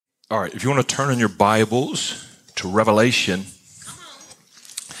All right, if you want to turn in your Bibles to Revelation,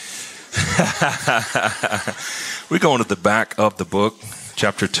 we're going to the back of the book,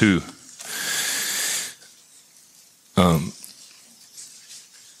 chapter 2.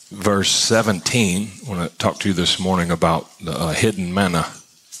 Verse 17, I want to talk to you this morning about the hidden manna.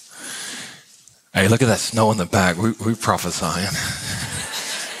 Hey, look at that snow in the back. We're prophesying.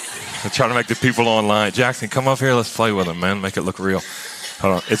 I'm trying to make the people online. Jackson, come up here. Let's play with them, man. Make it look real.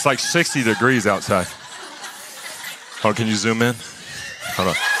 Hold on. It's like 60 degrees outside. Hold on, can you zoom in? Hold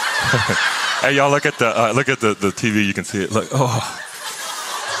on. Hey, y'all, look at the TV. You can see it. Look. Oh.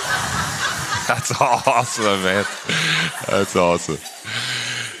 That's awesome, man. That's awesome.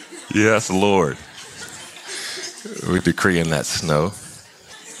 Yes, Lord. We're decreeing that snow.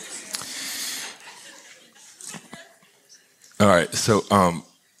 All right, so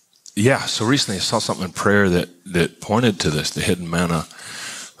so recently I saw something in prayer that pointed to this, the hidden manna.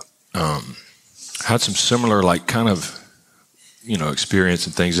 Had some similar, experience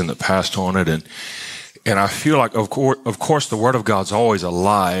and things in the past on it, and I feel like, of course, the Word of God's always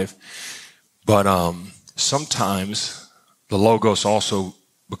alive, but sometimes the Logos also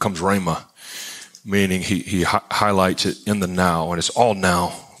becomes Rhema, meaning he highlights it in the now, and it's all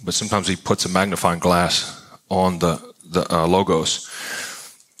now, but sometimes he puts a magnifying glass on the Logos.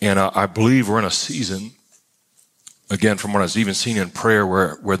 And I believe we're in a season, again, from what I was even seeing in prayer,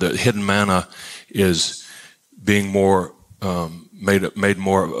 where the hidden manna is being more made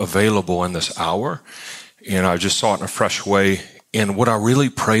more available in this hour. And I just saw it in a fresh way. And what I really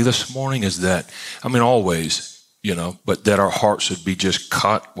pray this morning is that, always, but that our hearts should be just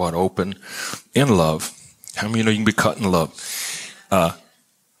cut wide open in love. How many you can be cut in love?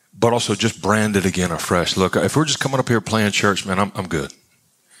 But also just branded again afresh. Look, if we're just coming up here playing church, man, I'm good.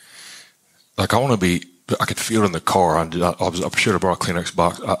 Like, I could feel it in the car. I should have brought a Kleenex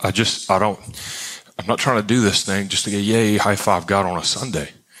box. I'm not trying to do this thing just to get yay, high five God on a Sunday.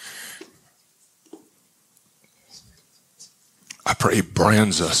 I pray he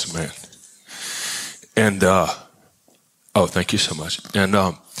brands us, man. And, thank you so much. And,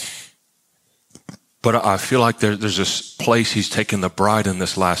 but I feel like there's this place he's taken the bride in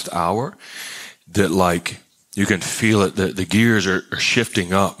this last hour that, you can feel it, the gears are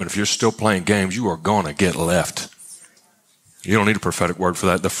shifting up. And if you're still playing games, you are going to get left. You don't need a prophetic word for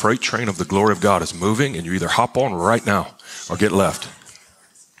that. The freight train of the glory of God is moving, and you either hop on right now or get left.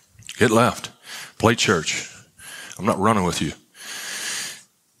 Get left. Play church. I'm not running with you.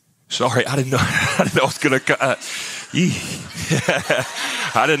 Sorry, I didn't know I was going to...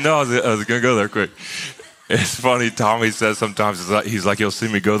 I didn't know I was going to go there quick. It's funny, Tommy says sometimes, he'll see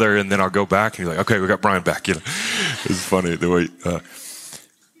me go there, and then I'll go back, and he's like, okay, we got Brian back. It's funny the way...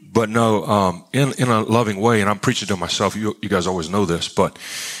 But no, in a loving way, and I'm preaching to myself. You guys always know this, but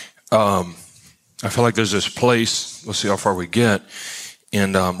I feel like there's this place. We'll see how far we get,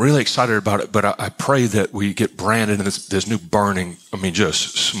 and I'm really excited about it. But I pray that we get branded, and this new burning,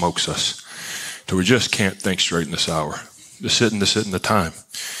 just smokes us, till we just can't think straight in this hour. Just sitting the time,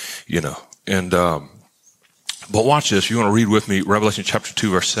 And but watch this. You want to read with me Revelation chapter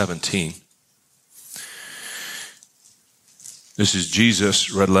 2, verse 17. This is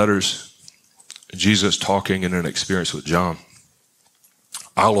Jesus, red letters, Jesus talking in an experience with John.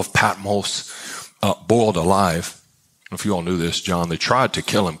 Isle of Patmos, boiled alive. I don't know if you all knew this, John. They tried to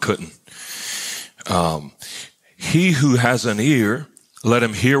kill him, couldn't. He who has an ear, let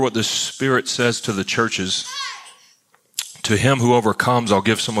him hear what the Spirit says to the churches. To him who overcomes, I'll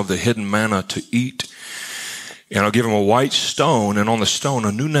give some of the hidden manna to eat. And I'll give him a white stone, and on the stone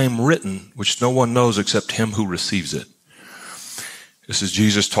a new name written, which no one knows except him who receives it. This is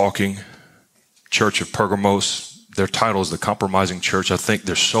Jesus talking, Church of Pergamos. Their title is the Compromising Church. I think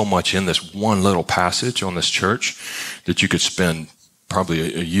there's so much in this one little passage on this church that you could spend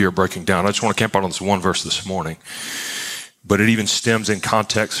probably a year breaking down. I just want to camp out on this one verse this morning. But it even stems in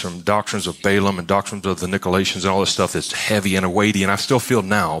context from doctrines of Balaam and doctrines of the Nicolaitans and all this stuff that's heavy and weighty. And I still feel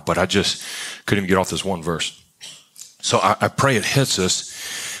now, but I just couldn't even get off this one verse. So I pray it hits us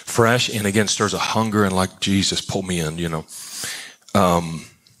fresh and again stirs a hunger and like, Jesus, pull me in,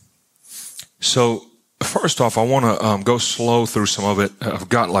 So first off, I want to go slow through some of it. I've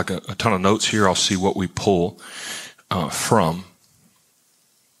got a ton of notes here. I'll see what we pull from.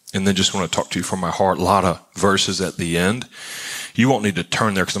 And then just want to talk to you from my heart. A lot of verses at the end. You won't need to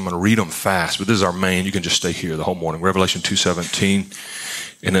turn there because I'm going to read them fast. But this is our main. You can just stay here the whole morning. Revelation 2:17.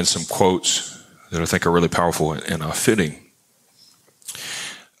 And then some quotes that I think are really powerful and fitting.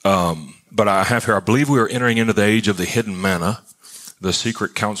 But I have here, I believe we are entering into the age of the hidden manna, the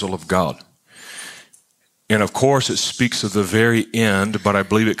secret counsel of God. And of course, it speaks of the very end, but I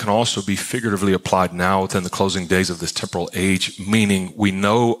believe it can also be figuratively applied now within the closing days of this temporal age, meaning we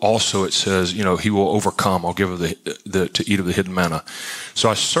know also it says, he will overcome. I'll give him to eat of the hidden manna. So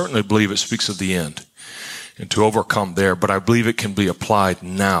I certainly believe it speaks of the end and to overcome there, but I believe it can be applied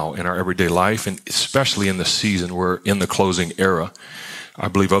now in our everyday life, and especially in the season we're in the closing era, I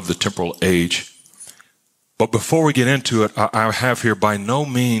believe, of the temporal age. But before we get into it, I have here, by no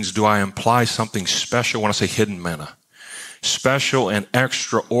means do I imply something special when I say hidden manna. Special and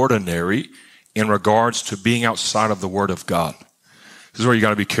extraordinary in regards to being outside of the Word of God. This is where you got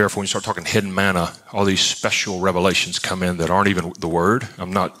to be careful when you start talking hidden manna. All these special revelations come in that aren't even the Word.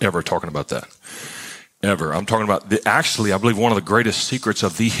 I'm not ever talking about that. Ever. I'm talking about, actually, I believe one of the greatest secrets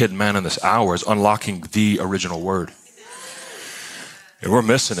of the hidden manna in this hour is unlocking the original Word. And we're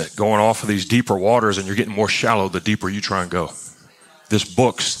missing it, going off of these deeper waters, and you're getting more shallow the deeper you try and go. This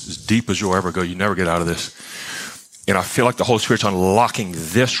book's as deep as you'll ever go. You never get out of this. And I feel like the Holy Spirit's unlocking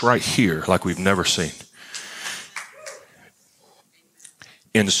this right here like we've never seen.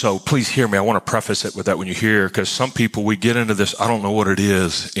 And so please hear me. I want to preface it with that when you hear, because some people, we get into this, I don't know what it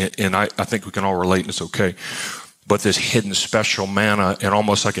is, and I think we can all relate, and it's okay. But this hidden special manna, and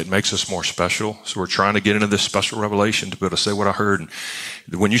almost like it makes us more special. So we're trying to get into this special revelation to be able to say what I heard. And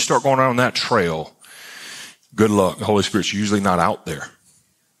when you start going down that trail, good luck. The Holy Spirit's usually not out there.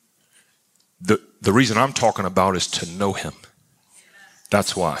 The reason I'm talking about is to know him.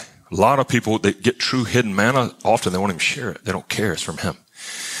 That's why. A lot of people that get true hidden manna, often they won't even share it. They don't care. It's from him.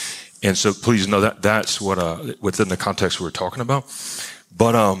 And so please know that that's what, within the context we're talking about.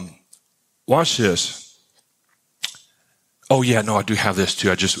 But watch this. Oh, yeah, no, I do have this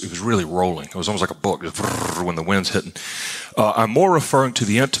too. It was really rolling. It was almost like a book when the wind's hitting. I'm more referring to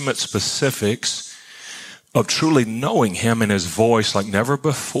the intimate specifics of truly knowing him and his voice like never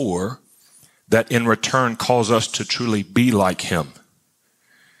before, that in return calls us to truly be like him.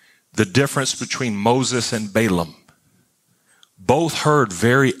 The difference between Moses and Balaam. Both heard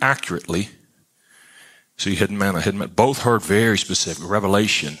very accurately. See, hidden manna. Both heard very specific.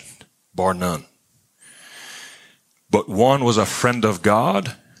 Revelation, bar none. But one was a friend of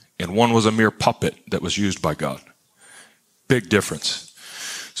God, and one was a mere puppet that was used by God. Big difference.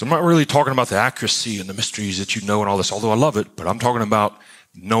 So I'm not really talking about the accuracy and the mysteries that you know and all this, although I love it, but I'm talking about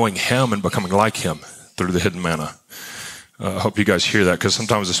knowing him and becoming like him through the hidden manna. I hope you guys hear that, because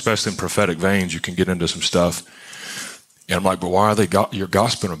sometimes, especially in prophetic veins, you can get into some stuff. And I'm like, but why are you're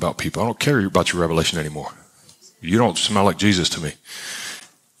gossiping about people? I don't care about your revelation anymore. You don't smell like Jesus to me.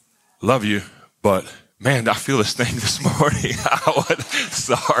 Love you, but man, I feel this thing this morning.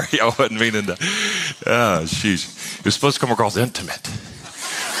 Sorry, I wasn't meaning to. Jeez. It was supposed to come across intimate.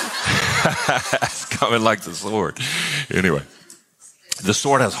 It's coming like the sword. Anyway, the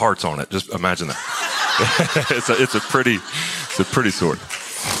sword has hearts on it. Just imagine that. it's a pretty sword.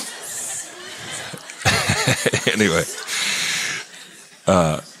 Anyway,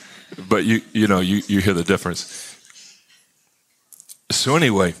 but you hear the difference. So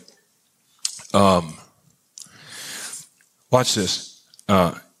anyway, watch this.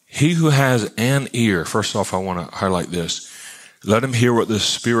 He who has an ear, first off, I want to highlight this. Let him hear what the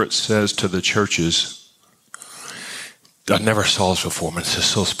Spirit says to the churches. I never saw this before, man. This is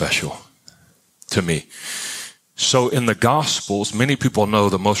so special to me. So in the Gospels, many people know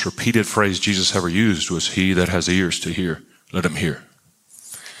the most repeated phrase Jesus ever used was, he that has ears to hear, let him hear.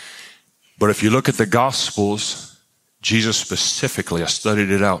 But if you look at the Gospels, Jesus specifically, I studied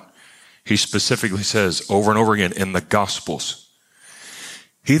it out, he specifically says over and over again in the Gospels,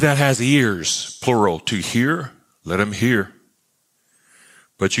 he that has ears, plural, to hear, let him hear.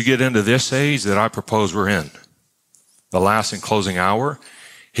 But you get into this age that I propose we're in, the last and closing hour,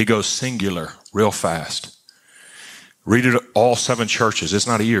 he goes singular real fast. Read it all 7 churches. It's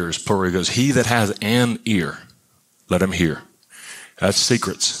not ears, plural. He goes, he that has an ear, let him hear. That's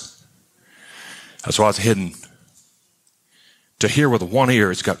secrets. That's why it's hidden. To hear with one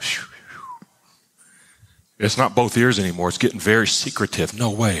ear, it's not both ears anymore. It's getting very secretive. No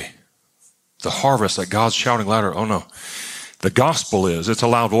way. The harvest that God's shouting louder. Oh no. The gospel it's a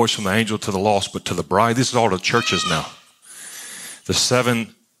loud voice from the angel to the lost, but to the bride, this is all the churches now. The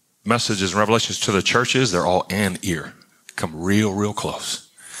 7 messages and revelations to the churches, they're all an ear. Come real close.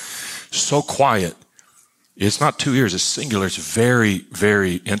 So quiet. It's not 2 ears, it's singular. It's very,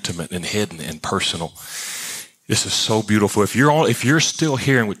 very intimate and hidden and personal. This is so beautiful. If you're still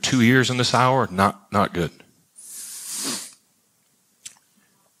hearing with 2 ears in this hour, not good.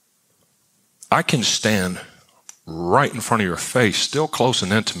 I can stand right in front of your face, still close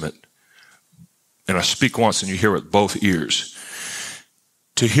and intimate, and I speak once and you hear with both ears.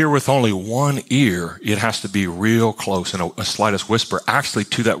 To hear with only one ear, it has to be real close and a slightest whisper. Actually,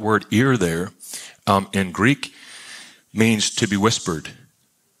 to that word ear there, in Greek, means to be whispered.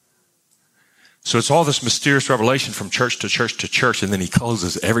 So it's all this mysterious revelation from church to church to church, and then he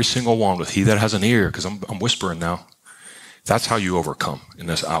closes every single one with, he that has an ear, because I'm whispering now. That's how you overcome in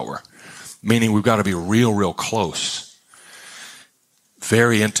this hour. Meaning we've got to be real close.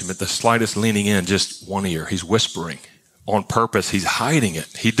 Very intimate, the slightest leaning in, just one ear. He's whispering on purpose. He's hiding it.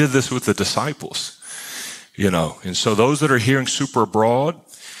 He did this with the disciples, And so those that are hearing super broad,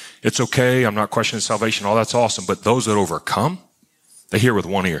 it's okay. I'm not questioning salvation. All that's awesome. But those that overcome, they hear with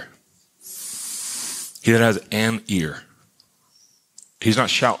one ear. He that has an ear. He's not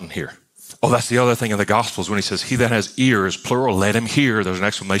shouting here. Oh, that's the other thing in the Gospels when he says, he that has ears, plural, let him hear. There's an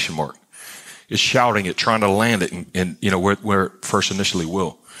exclamation mark. It's shouting it, trying to land it in where it first initially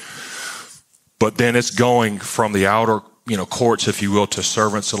will. But then it's going from the outer, courts, if you will, to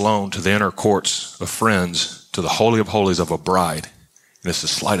servants alone, to the inner courts of friends, to the holy of holies of a bride. And it's the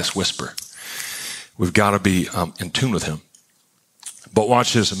slightest whisper. We've got to be in tune with him. But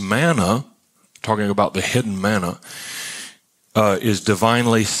watch this. Manna, talking about the hidden manna, is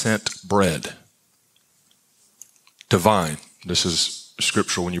divinely sent bread. Divine. This is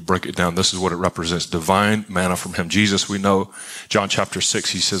scriptural when you break it down. This is what it represents. Divine manna from him. Jesus, we know, John chapter 6,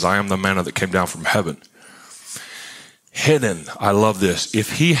 he says, I am the manna that came down from heaven. Hidden. I love this.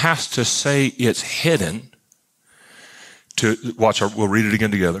 If he has to say it's hidden, we'll read it again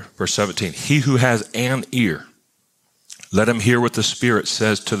together. Verse 17. He who has an ear, let him hear what the Spirit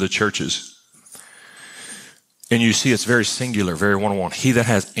says to the churches. And you see it's very singular, very one-on-one. He that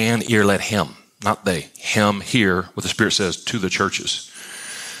has an ear, let him, not they, him hear what the Spirit says to the churches.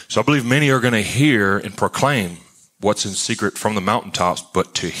 So I believe many are going to hear and proclaim what's in secret from the mountaintops,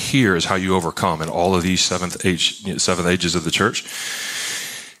 but to hear is how you overcome in all of these seven ages of the church.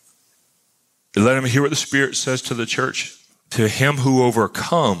 Let him hear what the Spirit says to the church. To him who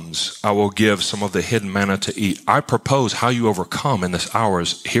overcomes, I will give some of the hidden manna to eat. I propose how you overcome in this hour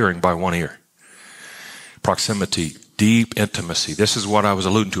is hearing by one ear. Proximity, deep intimacy. This is what I was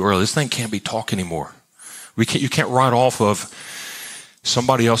alluding to earlier. This thing can't be talk anymore. You can't ride off of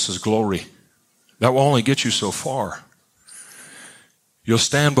somebody else's glory. That will only get you so far. You'll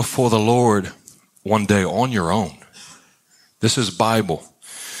stand before the Lord one day on your own. This is Bible.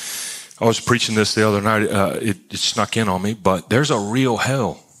 I was preaching this the other night. It snuck in on me, but there's a real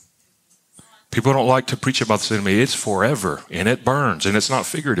hell. People don't like to preach about this to me. It's forever, and it burns, and it's not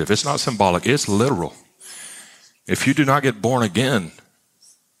figurative. It's not symbolic. It's literal. If you do not get born again,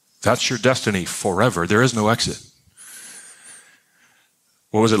 that's your destiny forever. There is no exit.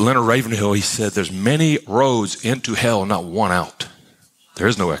 What was it? Leonard Ravenhill, he said, there's many roads into hell, not one out. There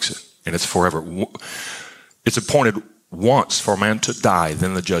is no exit, and it's forever. It's appointed once for man to die,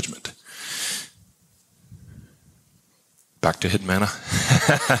 then the judgment. Back to hidden manna.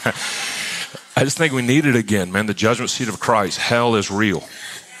 I just think we need it again, man. The judgment seat of Christ. Hell is real.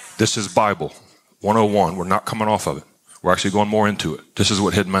 This is Bible 101. We're not coming off of it. We're actually going more into it. This is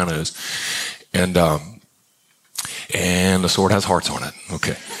what hidden manna is. And the sword has hearts on it.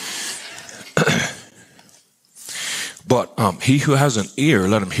 Okay. But he who has an ear,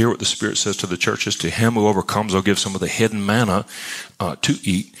 let him hear what the Spirit says to the churches. To him who overcomes, I'll give some of the hidden manna to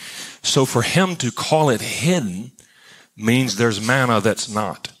eat. So for him to call it hidden means there's manna that's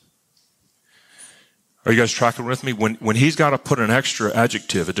not. Are you guys tracking with me? When he's got to put an extra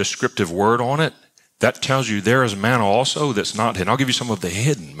adjective, a descriptive word on it, that tells you there is manna also that's not hidden. I'll give you some of the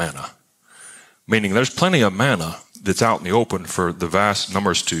hidden manna. Meaning there's plenty of manna that's out in the open for the vast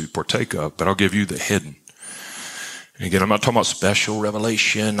numbers to partake of, but I'll give you the hidden. And again, I'm not talking about special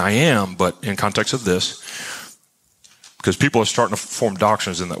revelation. I am, but in context of this, because people are starting to form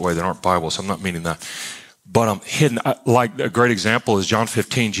doctrines in that way that aren't Bible, so I'm not meaning that. But hidden, like a great example is John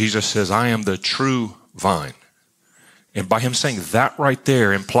 15. Jesus says, I am the true vine. And by him saying that right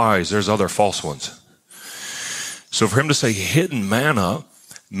there implies there's other false ones. So for him to say hidden manna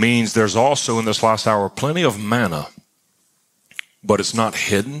means there's also in this last hour plenty of manna, but it's not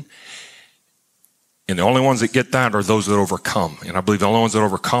hidden. And the only ones that get that are those that overcome. And I believe the only ones that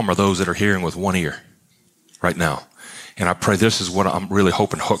overcome are those that are hearing with one ear right now. And I pray this is what I'm really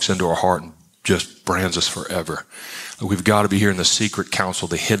hoping hooks into our heart and just brands us forever. We've got to be hearing the secret counsel,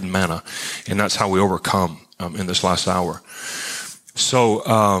 the hidden manna, and that's how we overcome in this last hour.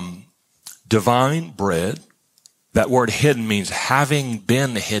 So divine bread, that word hidden means having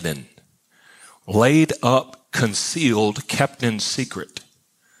been hidden, laid up, concealed, kept in secret.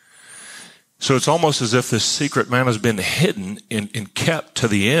 So it's almost as if this secret manna has been hidden and kept to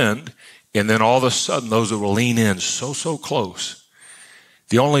the end, and then all of a sudden those that will lean in so close,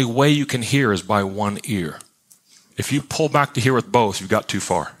 The only way you can hear is by one ear. If you pull back to hear with both, you've got too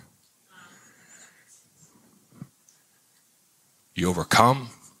far. You overcome,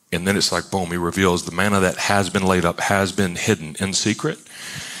 and then it's like, boom, he reveals the manna that has been laid up, has been hidden in secret.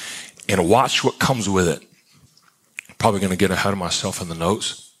 And watch what comes with it. Probably going to get ahead of myself in the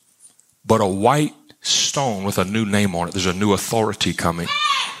notes. But a white stone with a new name on it. There's a new authority coming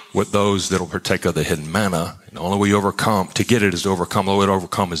with those that will partake of the hidden manna. And the only way you overcome, to get it is to overcome. The way to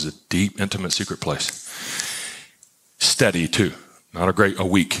overcome is a deep, intimate, secret place. Steady, too. Not a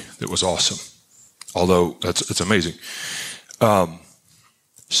week that was awesome. Although, it's amazing.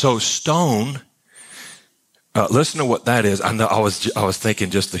 So stone, listen to what that is. I know I was thinking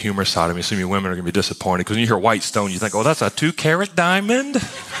just the humor side of me. Some of you women are going to be disappointed because when you hear white stone, you think, oh, that's a 2-carat diamond?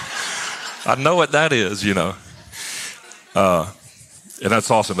 I know what that is, you know. And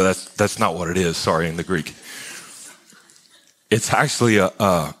that's awesome, but that's not what it is, sorry, in the Greek. It's actually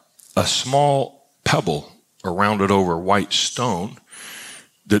a small pebble, a rounded over white stone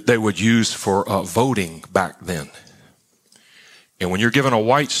that they would use for voting back then. And when you're given a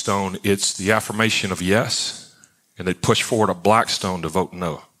white stone, it's the affirmation of yes, and they push forward a black stone to vote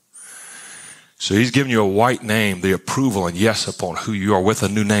no. So he's giving you a white name, the approval and yes upon who you are with a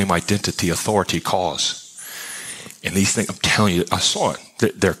new name, identity, authority, cause. And these things, I'm telling you, I saw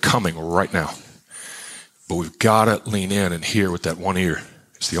it. They're coming right now. But we've got to lean in and hear with that one ear.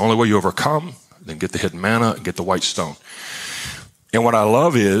 It's the only way you overcome, then get the hidden manna and get the white stone. And what I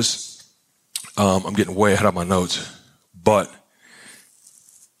love is, I'm getting way ahead of my notes, but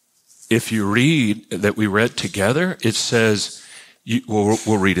if you read that we read together, it says, we'll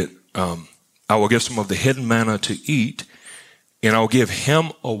read it. I will give some of the hidden manna to eat, and I'll give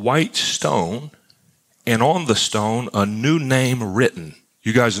him a white stone, and on the stone a new name written.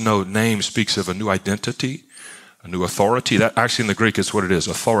 You guys know name speaks of a new identity, a new authority. That actually in the Greek is what it is,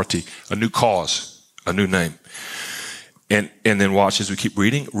 authority, a new cause, a new name. And then watch as we keep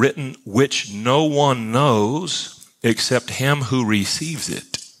reading, written which no one knows except him who receives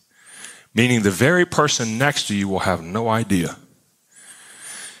it. Meaning the very person next to you will have no idea.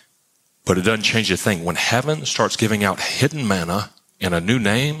 But it doesn't change a thing. When heaven starts giving out hidden manna and a new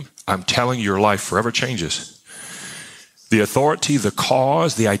name, I'm telling you, your life forever changes. The authority, the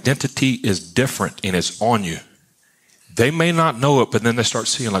cause, the identity is different and it's on you. They may not know it, but then they start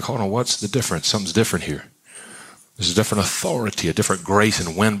seeing like, hold on, what's the difference? Something's different here. There's a different authority, a different grace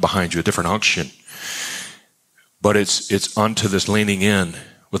and wind behind you, a different unction. But it's unto this leaning in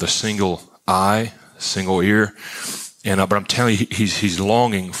with a single eye, single ear. And but I'm telling you, he's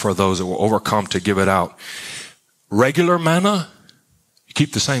longing for those that will overcome to give it out. Regular manna, you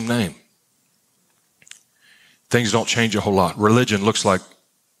keep the same name. Things don't change a whole lot. Religion looks like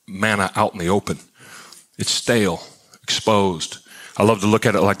manna out in the open. It's stale, exposed. I love to look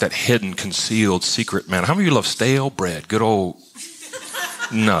at it like that hidden, concealed, secret manna. How many of you love stale bread? Good old,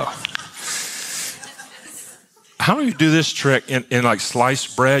 no. How do you do this trick in like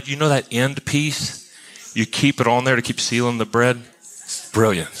sliced bread? You know that end piece? You keep it on there to keep sealing the bread? It's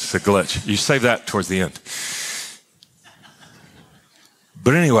brilliant. It's a glitch. You save that towards the end.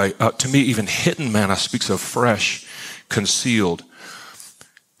 But anyway, to me, even hidden manna speaks of fresh, concealed,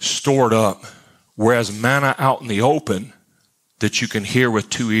 stored up. Whereas manna out in the open that you can hear with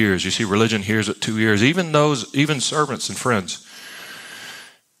 2 ears. You see, religion hears with 2 ears. Even servants and friends.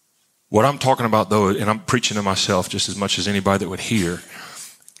 What I'm talking about, though, and I'm preaching to myself just as much as anybody that would hear,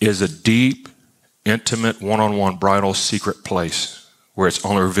 is a deep, intimate, one-on-one, bridal, secret place where it's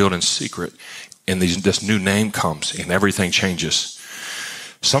only revealed in secret. And this new name comes and everything changes.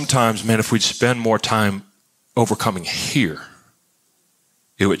 Sometimes, man, if we'd spend more time overcoming here,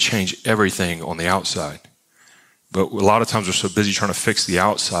 it would change everything on the outside. But a lot of times we're so busy trying to fix the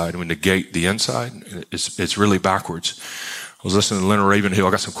outside and we negate the inside. It's really backwards. I was listening to Leonard Ravenhill.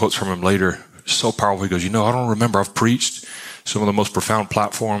 I got some quotes from him later. So powerful. He goes, I don't remember. I've preached some of the most profound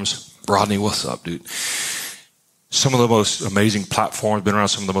platforms. Rodney, what's up, dude? Some of the most amazing platforms, been around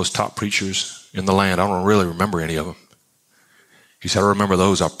some of the most top preachers in the land. I don't really remember any of them. He said, I remember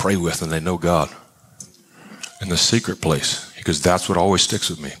those I pray with and they know God. In the secret place. Because that's what always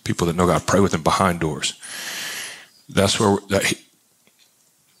sticks with me. People that know God, pray with him behind doors. That's where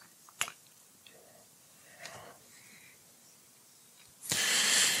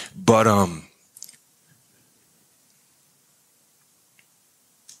but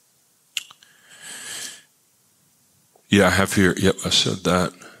yeah, I have here. Yep, I said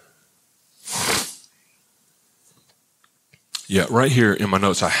that. Yeah, right here in my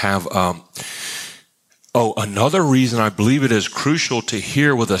notes, I have, another reason I believe it is crucial to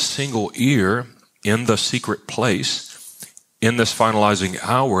hear with a single ear in the secret place in this finalizing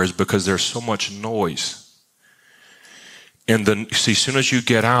hour is because there's so much noise. And then, see, as soon as you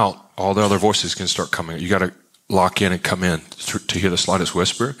get out, all the other voices can start coming. You got to lock in and come in to hear the slightest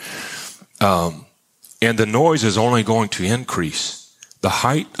whisper. And the noise is only going to increase. The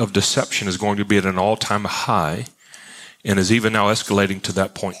height of deception is going to be at an all-time high and is even now escalating to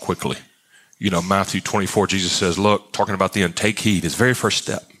that point quickly. You know, Matthew 24, Jesus says, look, talking about the end, take heed. His very first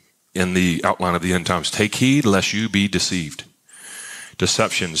step in the outline of the end times. Take heed lest you be deceived.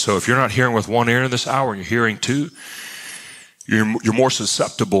 Deception. So if you're not hearing with one ear in this hour and you're hearing two, you're more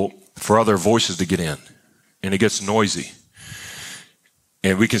susceptible for other voices to get in. And it gets noisy.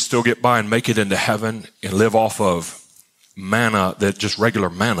 And we can still get by and make it into heaven and live off of manna, that just regular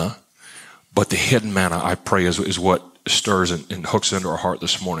manna. But the hidden manna, I pray, is what stirs and hooks into our heart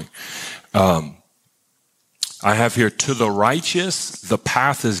this morning. I have here, to the righteous, the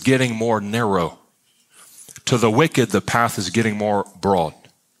path is getting more narrow. To the wicked, the path is getting more broad.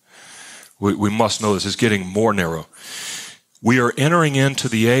 We must know this. It's getting more narrow. We are entering into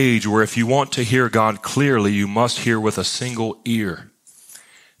the age where if you want to hear God clearly, you must hear with a single ear.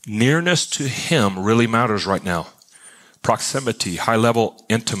 Nearness to Him really matters right now. Proximity, high-level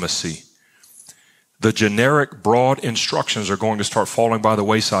intimacy. The generic, broad instructions are going to start falling by the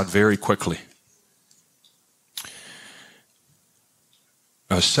wayside very quickly.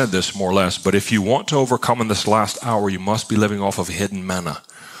 I said this more or less, but if you want to overcome in this last hour, you must be living off of hidden manna.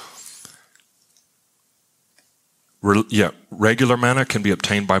 Regular manna can be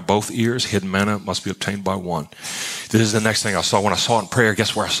obtained by both ears. Hidden manna must be obtained by one. This is the next thing I saw. When I saw it in prayer,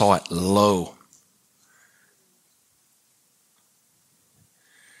 guess where I saw it? Low.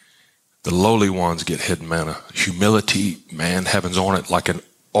 The lowly ones get hidden manna. Humility, man, heaven's on it like an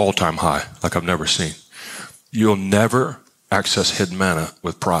all-time high, like I've never seen. You'll never access hidden manna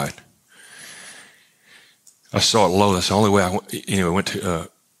with pride. I saw it low. That's the only way I went to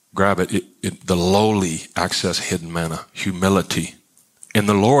grab it. The lowly access hidden manna, humility. And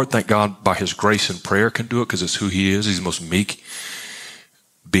the Lord, thank God, by His grace and prayer can do it because it's who He is. He's the most meek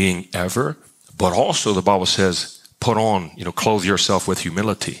being ever. But also the Bible says, put on, clothe yourself with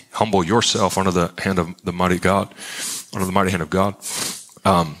humility. Humble yourself under the hand of the mighty God, under the mighty hand of God.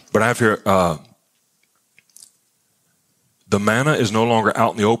 But I have here, the manna is no longer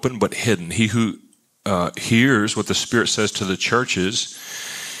out in the open, but hidden. He who hears what the Spirit says to the churches.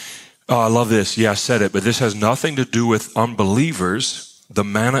 I love this. Yeah, I said it, but this has nothing to do with unbelievers. The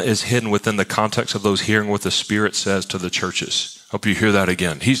manna is hidden within the context of those hearing what the Spirit says to the churches. Hope you hear that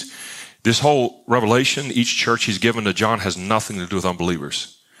again. This whole revelation, each church He's given to John has nothing to do with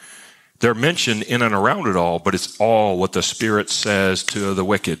unbelievers. They're mentioned in and around it all, but it's all what the Spirit says to the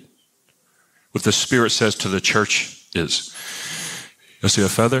wicked. What the Spirit says to the church is. Y'all see a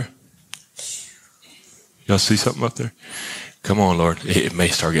feather? Y'all see something up there? Come on, Lord. It may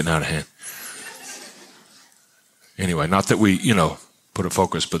start getting out of hand. Anyway, not that we, put a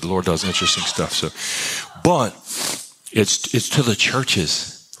focus, but the Lord does interesting stuff. So, but it's to the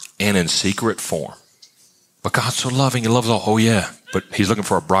churches and in secret form. But God's so loving. He loves all. Oh, yeah. But He's looking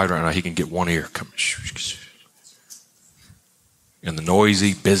for a bride right now. He can get one ear. Come. And the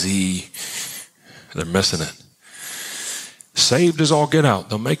noisy, busy, they're missing it. Saved as all get out.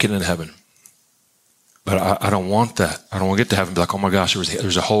 They'll make it in heaven. But I don't want that. I don't want to get to heaven and be like, oh my gosh,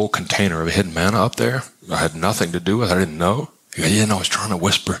 there's a whole container of hidden manna up there I had nothing to do with. I didn't know. I was trying to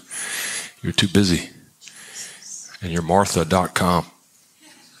whisper. You're too busy. And you're Martha.com.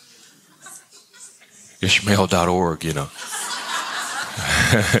 Ishmael.org,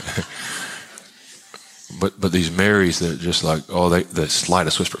 But these Marys, they're just like, the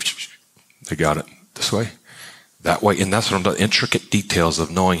slightest whisper. They got it this way. That way, and that's what I'm talking. Intricate details of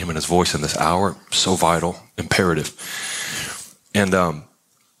knowing Him and His voice in this hour, so vital, imperative. And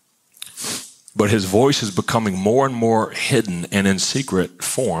but His voice is becoming more and more hidden and in secret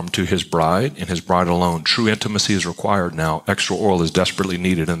form to His bride and His bride alone. True intimacy is required now. Extra oil is desperately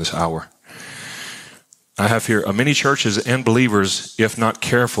needed in this hour. I have here many churches and believers, if not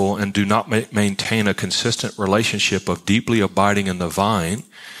careful and do not maintain a consistent relationship of deeply abiding in the vine,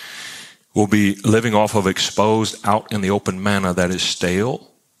 will be living off of exposed out in the open manna that is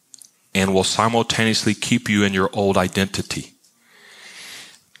stale and will simultaneously keep you in your old identity.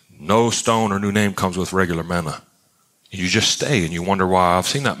 No stone or new name comes with regular manna. You just stay and you wonder why I've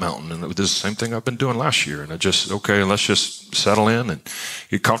seen that mountain. And this is the same thing I've been doing last year. And let's just settle in and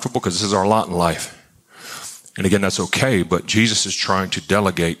get comfortable because this is our lot in life. And again, that's okay, but Jesus is trying to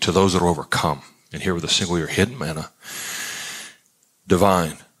delegate to those that are overcome. And here with a single ear, hidden manna,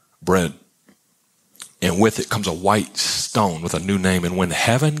 divine bread. And with it comes a white stone with a new name. And when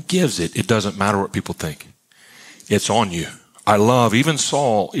heaven gives it, it doesn't matter what people think. It's on you. I love, even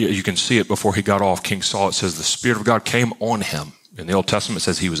Saul, you can see it before he got off, King Saul, it says the Spirit of God came on him. In the Old Testament, it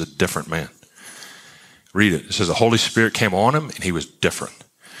says he was a different man. Read it. It says the Holy Spirit came on him and he was different.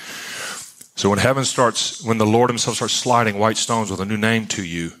 So when the Lord himself starts sliding white stones with a new name to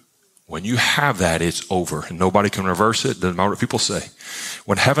you, when you have that, it's over. And nobody can reverse it. Doesn't matter what people say.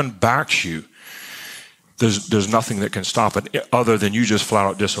 When heaven backs you, there's nothing that can stop it other than you just flat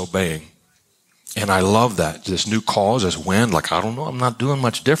out disobeying. And I love that. This new cause, this wind, like, I don't know, I'm not doing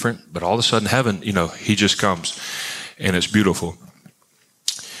much different. But all of a sudden heaven, he just comes and it's beautiful.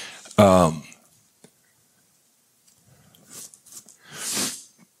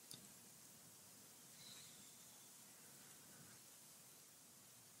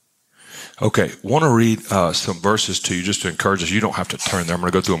 Okay, want to read some verses to you just to encourage us. You don't have to turn there. I'm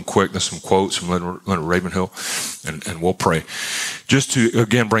going to go through them quick. There's some quotes from Leonard Ravenhill, and we'll pray. Just to,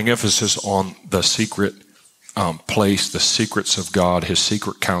 again, bring emphasis on the secret place, the secrets of God, his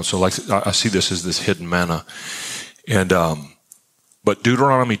secret counsel. Like I see this as this hidden manna. And but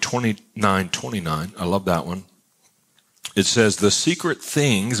Deuteronomy 29:29, I love that one. It says, the secret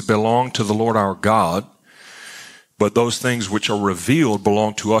things belong to the Lord our God, but those things which are revealed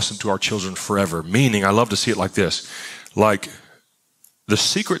belong to us and to our children forever. Meaning, I love to see it like this. Like, the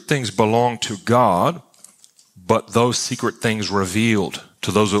secret things belong to God, but those secret things revealed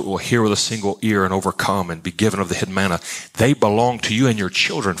to those that will hear with a single ear and overcome and be given of the hidden manna, they belong to you and your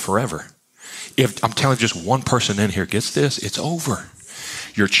children forever. If I'm telling you, just one person in here gets this, it's over.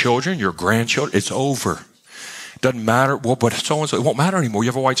 Your children, your grandchildren, it's over. Doesn't matter. Well, but so-and-so, it won't matter anymore. You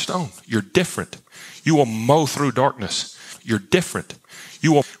have a white stone. You're different. You will mow through darkness. You're different.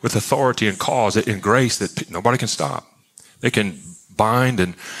 You will, with authority and cause and grace that nobody can stop. They can bind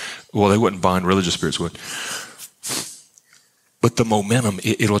they wouldn't bind, religious spirits would. But the momentum,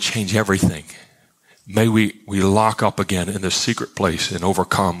 it'll change everything. May we lock up again in the secret place and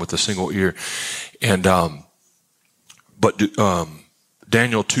overcome with a single ear. And,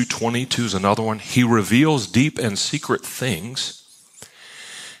 Daniel 2:22 is another one. He reveals deep and secret things.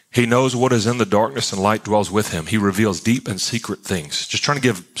 He knows what is in the darkness and light dwells with him. He reveals deep and secret things. Just trying to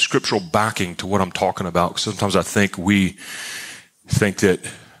give scriptural backing to what I'm talking about. Sometimes I think we think that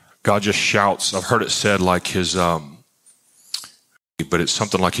God just shouts. I've heard it said like his, but it's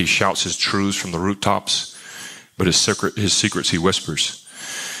something like he shouts his truths from the rooftops, but his secrets he whispers.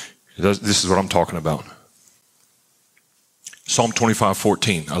 This is what I'm talking about. Psalm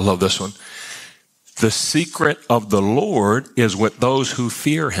 25:14. I love this one. The secret of the Lord is with those who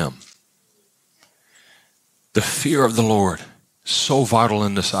fear him. The fear of the Lord, so vital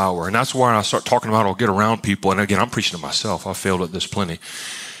in this hour. And that's why I start talking about I'll get around people. And again, I'm preaching to myself. I failed at this plenty.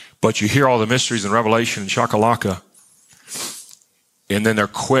 But you hear all the mysteries and revelation and shakalaka, and then they're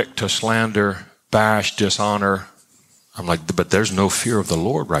quick to slander, bash, dishonor. I'm like, but there's no fear of the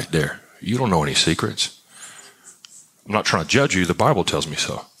Lord right there. You don't know any secrets. I'm not trying to judge you. The Bible tells me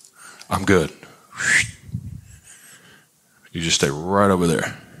so. I'm good. You just stay right over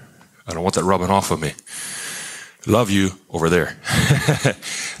there. I don't want that rubbing off of me. Love you over there.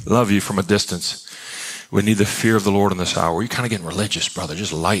 Love you from a distance. We need the fear of the Lord in this hour. You're kind of getting religious, brother.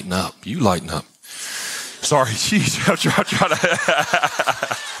 Just lighten up. You lighten up. Sorry, geez. I'm trying to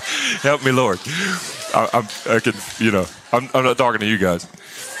help me, Lord. I'm not talking to you guys.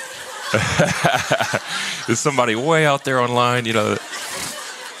 There's somebody way out there online,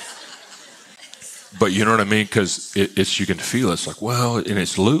 But you know what I mean? Because you can feel it. It's like, well, and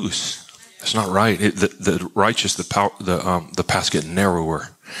it's loose. It's not right. The righteous, the paths get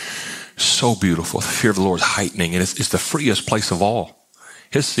narrower. So beautiful. The fear of the Lord is heightening, and it's the freest place of all.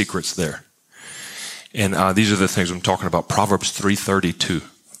 His secret's there. And these are the things I'm talking about. Proverbs 3:32.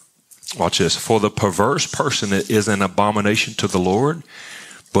 Watch this. For the perverse person is an abomination to the Lord,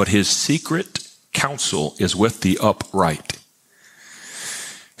 but his secret counsel is with the upright.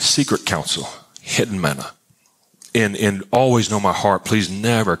 Secret counsel. Hidden manna. And always know my heart, please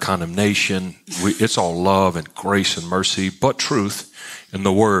never condemnation. It's all love and grace and mercy, but truth in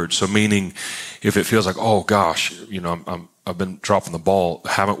the word. So meaning if it feels like, oh gosh, I've been dropping the ball,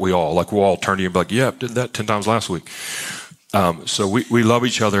 haven't we all? Like we'll all turn to you and be like, yeah, did that 10 times last week. So we love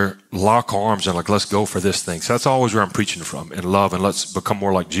each other, lock arms and like, let's go for this thing. So that's always where I'm preaching from, in love, and let's become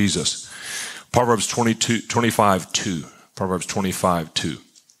more like Jesus. Proverbs 25:2. Proverbs 25:2.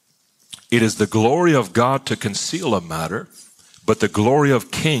 It is the glory of God to conceal a matter, but the glory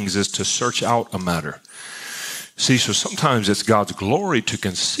of kings is to search out a matter. See, so sometimes it's God's glory to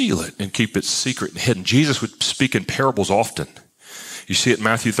conceal it and keep it secret and hidden. Jesus would speak in parables often. You see it in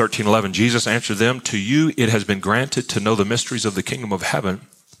Matthew 13:11. Jesus answered them, to you it has been granted to know the mysteries of the kingdom of heaven,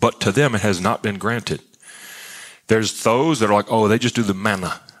 but to them it has not been granted. There's those that are like, oh, they just do the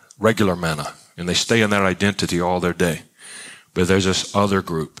manna, regular manna, and they stay in that identity all their day. But there's this other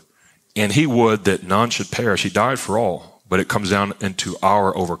group. And he would that none should perish. He died for all, but it comes down into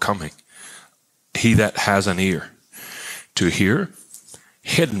our overcoming. He that has an ear to hear,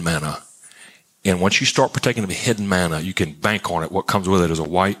 hidden manna. And once you start partaking of hidden manna, you can bank on it. What comes with it is a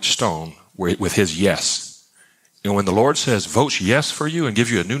white stone with his yes. And when the Lord says, votes yes for you and gives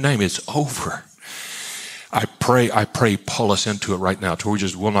you a new name, it's over. I pray, pull us into it right now to where we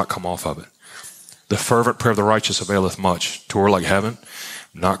just will not come off of it. The fervent prayer of the righteous availeth much. To where like heaven,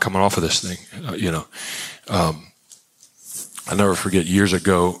 not coming off of this thing. I never forget years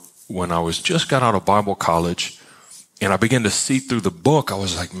ago when I was just got out of Bible college and I began to see through the book. I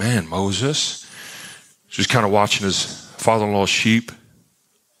was like, man, Moses, just kind of watching his father-in-law's sheep,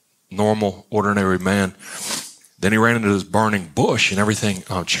 normal, ordinary man. Then he ran into this burning bush and everything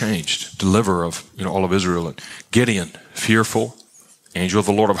changed. Deliverer of all of Israel. And Gideon, fearful, angel of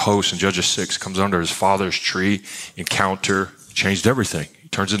the Lord of hosts in Judges 6, comes under his father's tree, encounter, changed everything. He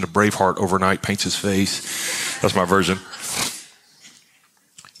turns into Braveheart overnight, paints his face. That's my version.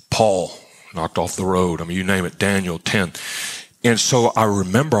 Paul, knocked off the road. I mean, you name it, Daniel, 10. And so I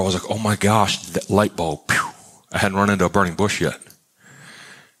remember I was like, oh my gosh, that light bulb. Pew, I hadn't run into a burning bush yet.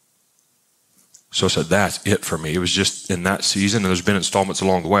 So I said, that's it for me. It was just in that season, and there's been installments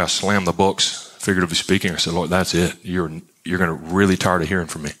along the way. I slammed the books, figuratively speaking. I said, Lord, that's it. You're going to really tired of hearing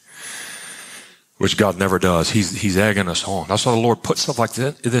from me, which God never does. He's egging us on. That's why the Lord put stuff like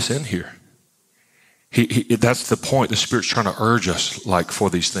this in here. That's the point. The Spirit's trying to urge us for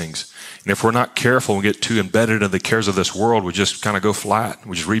these things. And if we're not careful and get too embedded in the cares of this world, we just kind of go flat.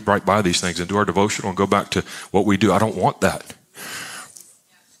 We just read right by these things and do our devotional and go back to what we do. I don't want that.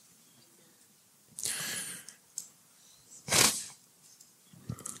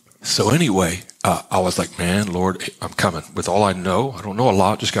 So anyway, I was like, man, Lord, I'm coming. With all I know, I don't know a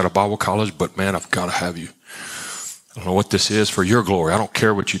lot, just got a Bible college, but man, I've got to have you. I don't know what this is for your glory. I don't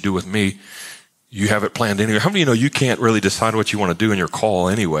care what you do with me. You have it planned anyway. How many of you know you can't really decide what you want to do in your call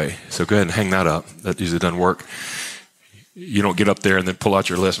anyway? So go ahead and hang that up. That usually doesn't work. You don't get up there and then pull out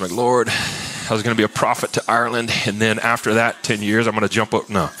your list and be like, Lord, I was going to be a prophet to Ireland, and then after that, 10 years, I'm going to jump up.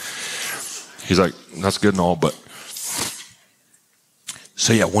 No. He's like, that's good and all, but...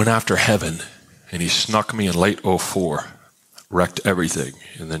 So yeah, went after heaven, and he snuck me in late 04, wrecked everything.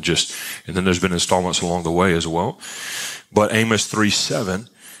 And then there's been installments along the way as well. But Amos 3:7,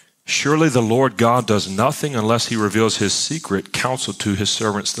 surely the Lord God does nothing unless he reveals his secret counsel to his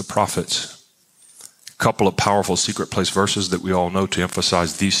servants, the prophets. A couple of powerful secret place verses that we all know to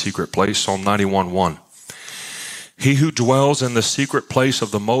emphasize the secret place. Psalm 91:1. He who dwells in the secret place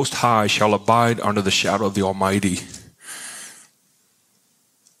of the Most High shall abide under the shadow of the Almighty.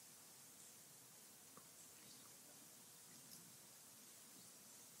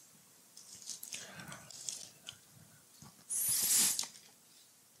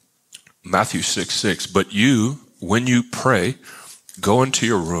 Matthew 6:6, but you, when you pray, go into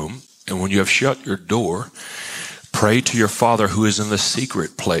your room, and when you have shut your door, pray to your Father who is in the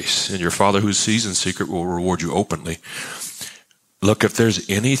secret place, and your Father who sees in secret will reward you openly. Look, if there's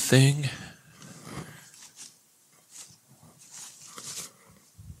anything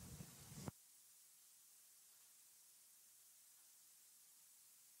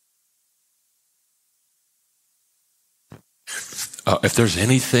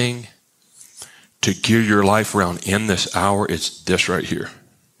to gear your life around in this hour, it's this right here.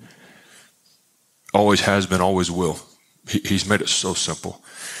 Always has been, always will. He's made it so simple.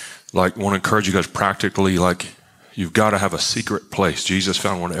 Want to encourage you guys practically, you've got to have a secret place. Jesus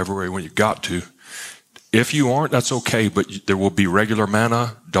found one everywhere when you got to. If you aren't, that's okay, but there will be regular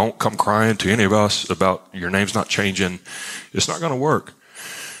manna. Don't come crying to any of us about your name's not changing. It's not going to work.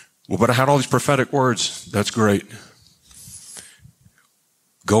 Well, but I had all these prophetic words. That's great.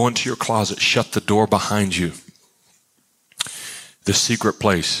 Go into your closet, shut the door behind you. The secret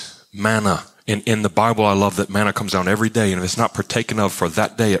place, manna. In the Bible, I love that manna comes down every day, and if it's not partaken of for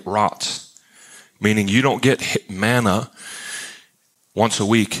that day, it rots. Meaning you don't get manna once a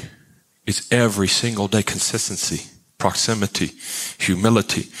week. It's every single day. Consistency, proximity,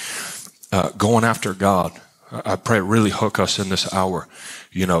 humility, going after God. I pray it really hook us in this hour.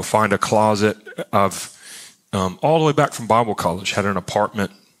 Find a closet of... all the way back from Bible college, had an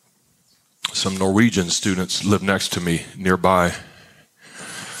apartment. Some Norwegian students lived next to me nearby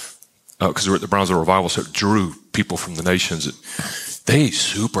because we were at the Brownsville Revival, so it drew people from the nations. They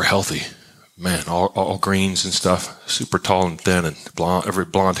super healthy, man, all greens and stuff, super tall and thin and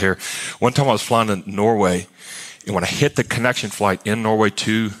blonde, blonde hair. One time I was flying to Norway, And when I hit the connection flight in Norway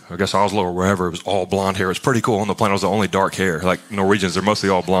to, I guess Oslo or wherever, it was all blonde hair. It was pretty cool on the plane. I was the only dark hair. Like Norwegians, they're mostly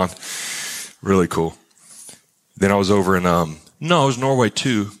all blonde. Really cool. Then I was over in, no, it was Norway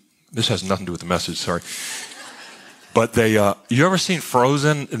too. This has nothing to do with the message, sorry. But they, you ever seen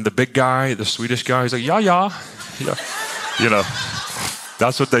Frozen and the big guy, the Swedish guy? He's like, yeah, yeah. Yeah. You know,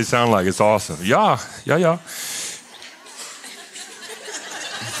 that's what they sound like. It's awesome. Yeah, yeah, yeah.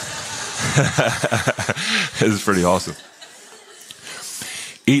 It's pretty awesome.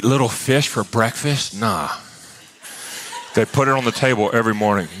 Eat little fish for breakfast? Nah. They put it on the table every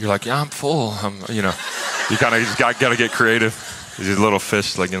morning. You're like, yeah, I'm full. You know, you kind of just got to get creative. These little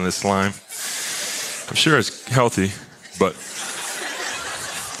fish like in the slime. I'm sure it's healthy, but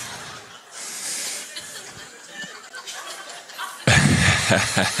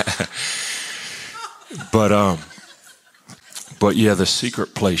but yeah, the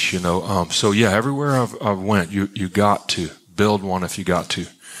secret place, you know. So yeah, everywhere I've went, you got to build one if you got to.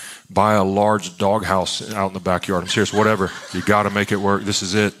 Buy a large doghouse out in the backyard. I'm serious, whatever. You got to make it work. This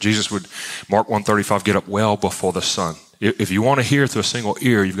is it. Jesus would, Mark 1:35, get up well before the sun. If you want to hear through a single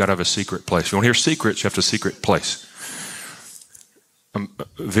ear, you've got to have a secret place. If you want to hear secrets, you have to secret place. I'm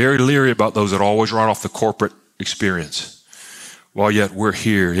very leery about those that always run off the corporate experience. While yet we're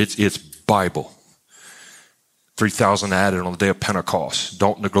here, it's Bible. 3,000 added on the day of Pentecost.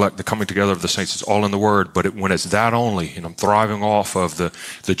 Don't neglect the coming together of the saints. It's all in the Word. But when it's that only, and I'm thriving off of the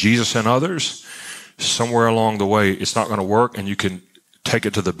Jesus and others, somewhere along the way, it's not going to work, and you can take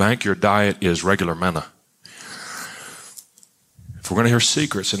it to the bank. Your diet is regular manna. If we're going to hear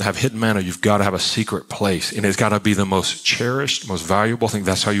secrets and have hidden manna, you've got to have a secret place. And it's got to be the most cherished, most valuable thing.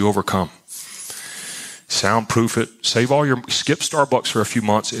 That's how you overcome. Soundproof it. Skip Starbucks for a few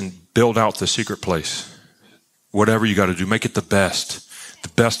months and build out the secret place. Whatever you got to do, make it the best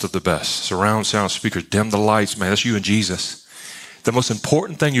of the best. Surround sound speakers, dim the lights, man. That's you and Jesus. The most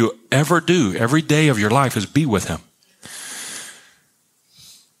important thing you ever do every day of your life is be with him.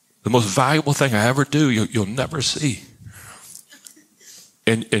 The most valuable thing I ever do, you'll never see.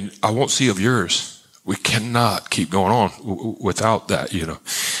 And I won't see of yours. We cannot keep going on without that, you know.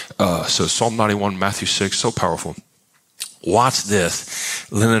 So Psalm 91, Matthew 6, so powerful. Watch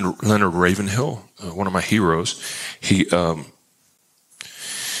this. Leonard Ravenhill, one of my heroes, he some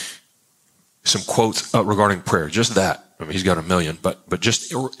quotes regarding prayer. Just that. I mean, he's got a million, but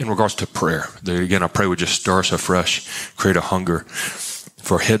just in regards to prayer. Again, I pray would just stir us afresh, create a hunger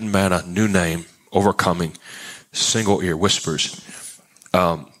for hidden manna, new name, overcoming, single ear, whispers.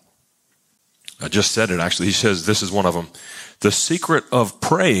 I just said it, actually. He says, this is one of them. The secret of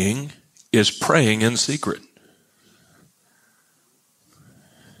praying is praying in secret.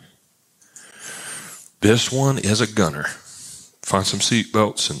 This one is a gunner. Find some seat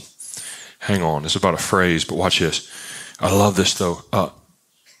belts and hang on. It's about a phrase, but watch this. I love this, though.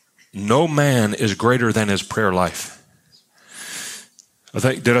 No man is greater than his prayer life.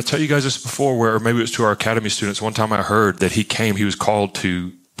 Did I tell you guys this before, or maybe it was to our academy students? One time I heard that he was called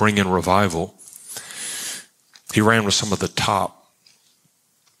to bring in revival. He ran with some of the top.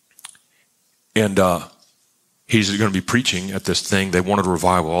 And he's going to be preaching at this thing. They wanted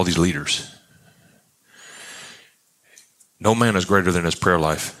revival, all these leaders. No man is greater than his prayer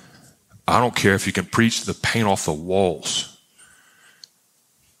life. I don't care if you can preach the paint off the walls.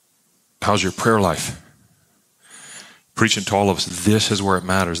 How's your prayer life? Preaching to all of us, this is where it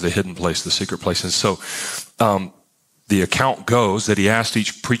matters, the hidden place, the secret place. And so the account goes that he asked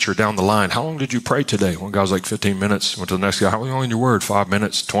each preacher down the line, how long did you pray today? One guy was like 15 minutes. Went to the next guy, how long in your word? 5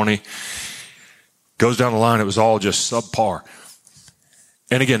 minutes, 20. Goes down the line, it was all just subpar.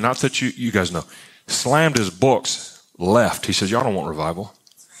 And again, not that you guys know. Slammed his books. Left. He says, y'all don't want revival.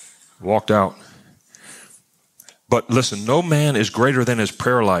 Walked out. But listen, no man is greater than his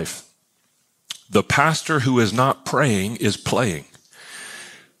prayer life. The pastor who is not praying is playing.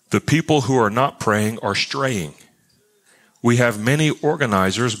 The people who are not praying are straying. We have many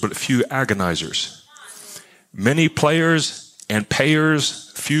organizers, but few agonizers. Many players and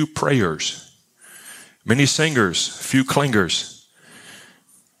payers, few prayers. Many singers, few clingers.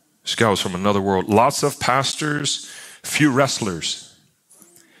 This guy was from another world. Lots of pastors, few wrestlers.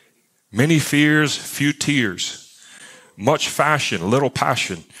 Many fears, few tears. Much fashion, little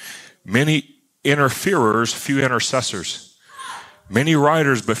passion. Many interferers, few intercessors. Many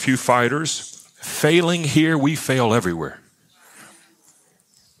writers, but few fighters. Failing here, we fail everywhere.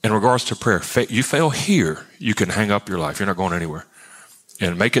 In regards to prayer, you fail here, you can hang up your life. You're not going anywhere.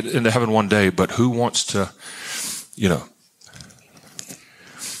 And make it into heaven one day, but who wants to,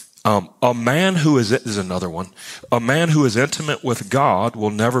 a man who is another one. A man who is intimate with God will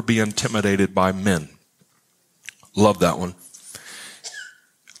never be intimidated by men. Love that one.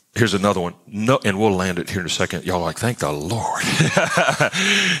 Here's another one. No, and we'll land it here in a second. Y'all are like, thank the Lord.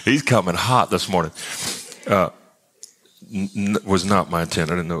 He's coming hot this morning. Was not my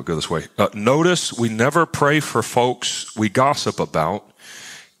intent. I didn't know it would go this way. Notice we never pray for folks we gossip about,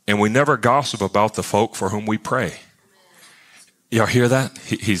 and we never gossip about the folk for whom we pray. Y'all hear that?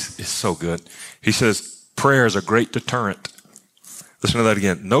 He's so good. He says, prayer is a great deterrent. Listen to that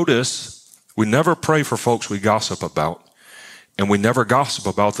again. Notice we never pray for folks we gossip about, and we never gossip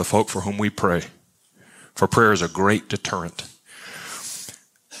about the folk for whom we pray. For prayer is a great deterrent.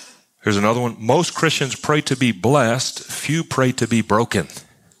 Here's another one. Most Christians pray to be blessed. Few pray to be broken.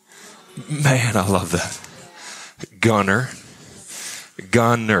 Man, I love that. Gunner.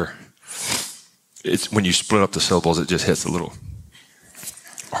 It's when you split up the syllables, it just hits a little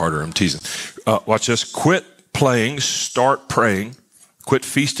harder. I'm teasing. Watch this. Quit playing, start praying. Quit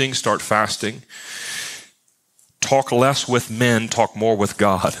feasting, start fasting. Talk less with men, talk more with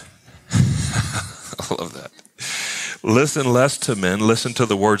God. I love that. Listen less to men, listen to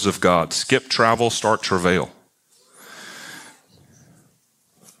the words of God. Skip travel, start travail.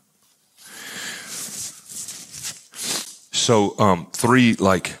 So, three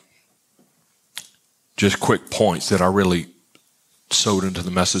just quick points that I really sewed into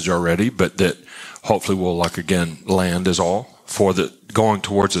the message already, but that hopefully will again land is all for the going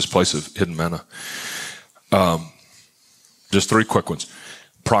towards this place of hidden manna. Just three quick ones.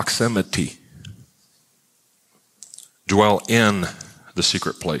 Proximity. Dwell in the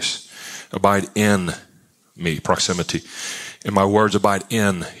secret place. Abide in me. Proximity. And my words abide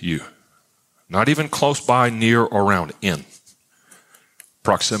in you. Not even close by, near, or around. In.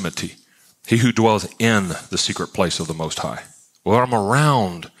 Proximity. He who dwells in the secret place of the Most High. Well, I'm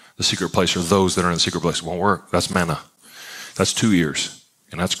around the secret place, or those that are in the secret place. It won't work. That's manna. That's 2 years.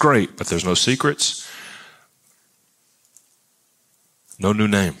 And that's great, but there's no secrets. No new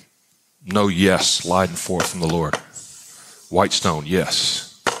name. No yes sliding forth from the Lord. White stone,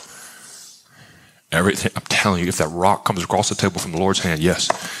 yes. Everything, I'm telling you, if that rock comes across the table from the Lord's hand, yes,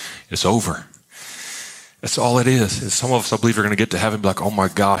 it's over. That's all it is. And some of us, I believe, are going to get to heaven and be like, oh my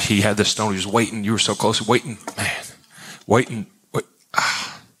gosh, he had this stone, he was waiting, you were so close, waiting, man, waiting. Wait.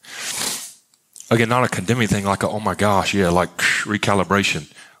 Again, not a condemning thing, oh my gosh, yeah,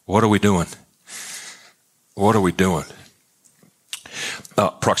 recalibration. What are we doing? What are we doing?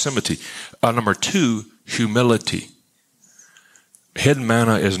 Proximity. Number 2, humility. Hidden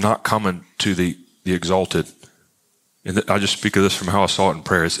manna is not common to the exalted. And I just speak of this from how I saw it in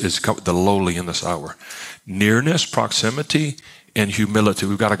prayer. It's the lowly in this hour. Nearness, proximity, and humility.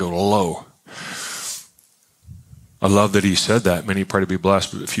 We've got to go low. I love that he said that. Many pray to be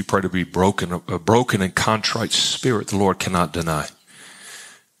blessed, but if you pray to be broken, a broken and contrite spirit, the Lord cannot deny.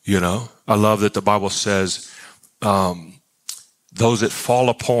 I love that the Bible says, those that fall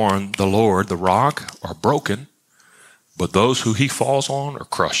upon the Lord, the rock, are broken, but those who he falls on are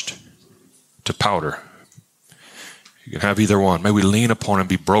crushed to powder. You can have either one. May we lean upon and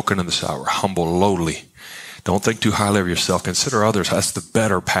be broken in this hour, humble, lowly. Don't think too highly of yourself. Consider others. That's the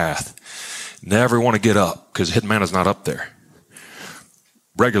better path. Never want to get up, because hidden manna is not up there.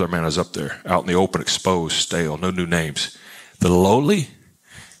 Regular manna is up there, out in the open, exposed, stale, no new names. The lowly,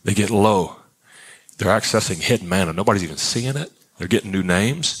 they get low. They're accessing hidden manna. Nobody's even seeing it. They're getting new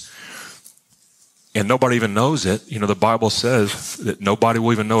names. And nobody even knows it. The Bible says that nobody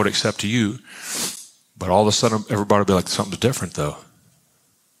will even know it except you. But all of a sudden, everybody will be like, something's different, though.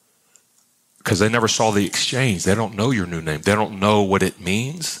 Because they never saw the exchange. They don't know your new name. They don't know what it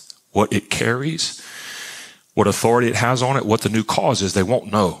means, what it carries, what authority it has on it, what the new cause is. They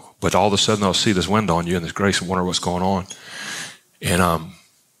won't know. But all of a sudden, they'll see this wind on you and this grace and wonder what's going on. And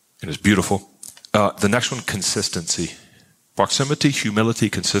it's beautiful. The next one, consistency. Proximity, humility,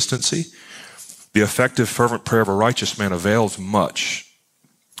 consistency. The effective, fervent prayer of a righteous man avails much.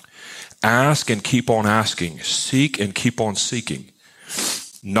 Ask and keep on asking. Seek and keep on seeking.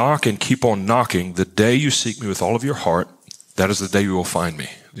 Knock and keep on knocking. The day you seek me with all of your heart, that is the day you will find me.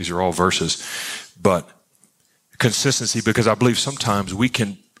 These are all verses. But consistency, because I believe sometimes we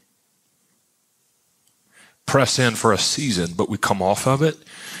can press in for a season, but we come off of it.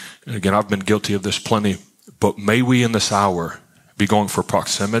 And again, I've been guilty of this plenty. But may we in this hour be going for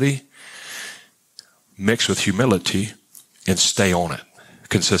proximity, mixed with humility, and stay on it.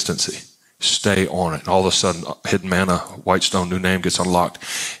 Consistency. Stay on it. And all of a sudden, hidden manna, white stone, new name gets unlocked.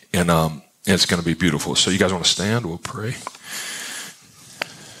 And it's going to be beautiful. So you guys want to stand? We'll pray.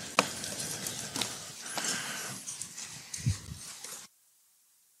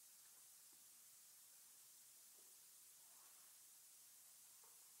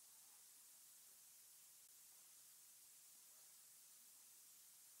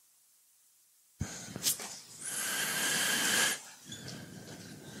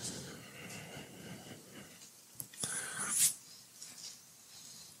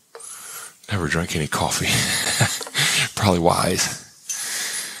 Never drank any coffee. Probably wise.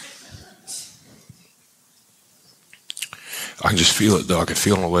 I can just feel it, though. I can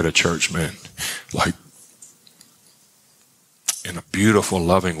feel it on the way to church, man. Like, in a beautiful,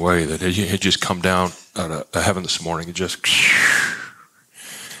 loving way that it just come down out of heaven this morning. It just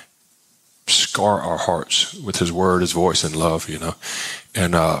scar our hearts with his word, his voice, and love, you know.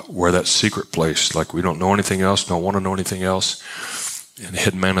 And we're that secret place. Like, we don't know anything else, don't want to know anything else. And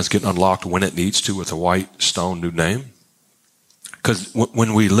hidden manna is getting unlocked when it needs to with a white stone new name. Because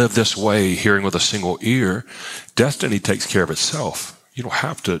when we live this way, hearing with a single ear, destiny takes care of itself. You don't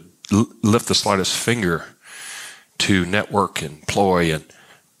have to lift the slightest finger to network and employ, and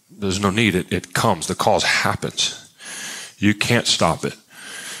there's no need. It comes. The cause happens. You can't stop it.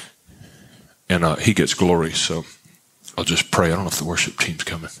 And he gets glory. So I'll just pray. I don't know if the worship team's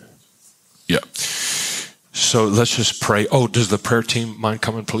coming. Yeah. So let's just pray. Oh, does the prayer team mind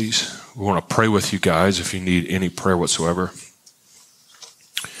coming, please? We want to pray with you guys if you need any prayer whatsoever.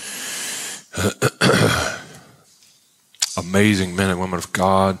 Amazing men and women of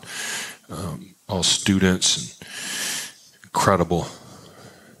God, all students, and incredible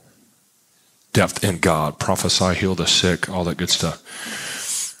depth in God. Prophesy, heal the sick, all that good stuff.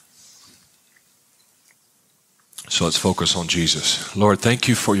 So let's focus on Jesus. Lord, thank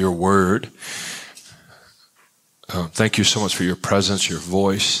you for your word. Thank you so much for your presence, your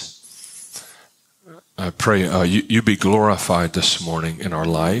voice. I pray you be glorified this morning in our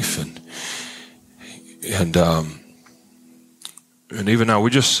life, and even now we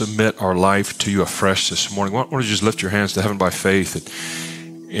just submit our life to you afresh this morning. Why don't you just lift your hands to heaven by faith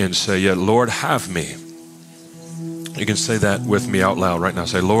and say, yeah, Lord, have me. You can say that with me out loud right now.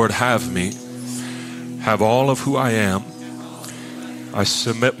 Say, Lord, have me. Have all of who I am. I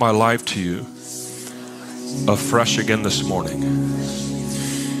submit my life to you afresh again this morning.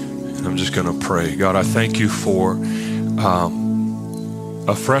 And I'm just going to pray. God, I thank you for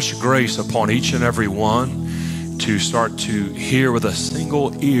a fresh grace upon each and every one to start to hear with a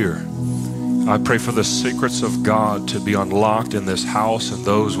single ear. I pray for the secrets of God to be unlocked in this house and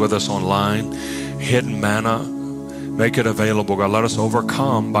those with us online. Hidden manna, make it available. God, let us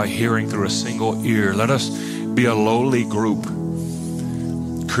overcome by hearing through a single ear. Let us be a lowly group.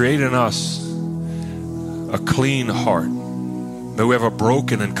 Create in us a clean heart. May we have a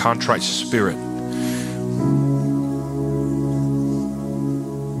broken and contrite spirit.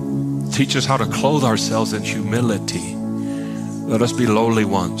 Teach us how to clothe ourselves in humility. Let us be lowly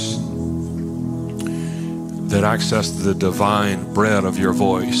ones that access the divine bread of your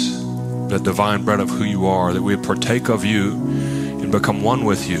voice, the divine bread of who you are, that we partake of you and become one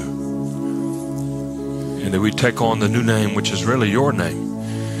with you. And that we take on the new name, which is really your name.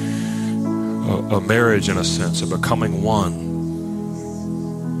 A marriage in a sense, of becoming one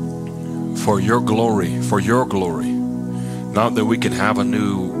for your glory, not that we can have a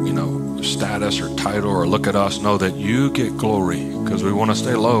new, status or title or look at us. Know that you get glory because we want to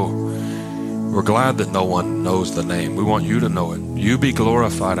stay low. We're glad that no one knows the name. We want you to know it. You be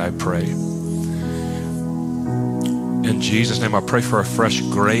glorified, I pray. In Jesus' name, I pray for a fresh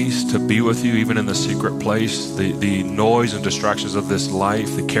grace to be with you even in the secret place. The noise and distractions of this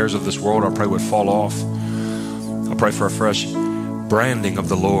life, the cares of this world, I pray would fall off. I pray for a fresh branding of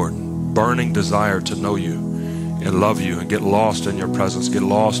the Lord, burning desire to know you and love you and get lost in your presence, get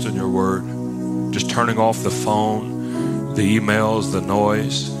lost in your word. Just turning off the phone, the emails, the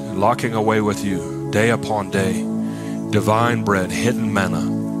noise, locking away with you day upon day. Divine bread, hidden manna,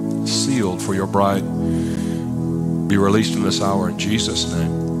 sealed for your bride. Be released in this hour in Jesus'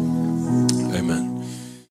 name.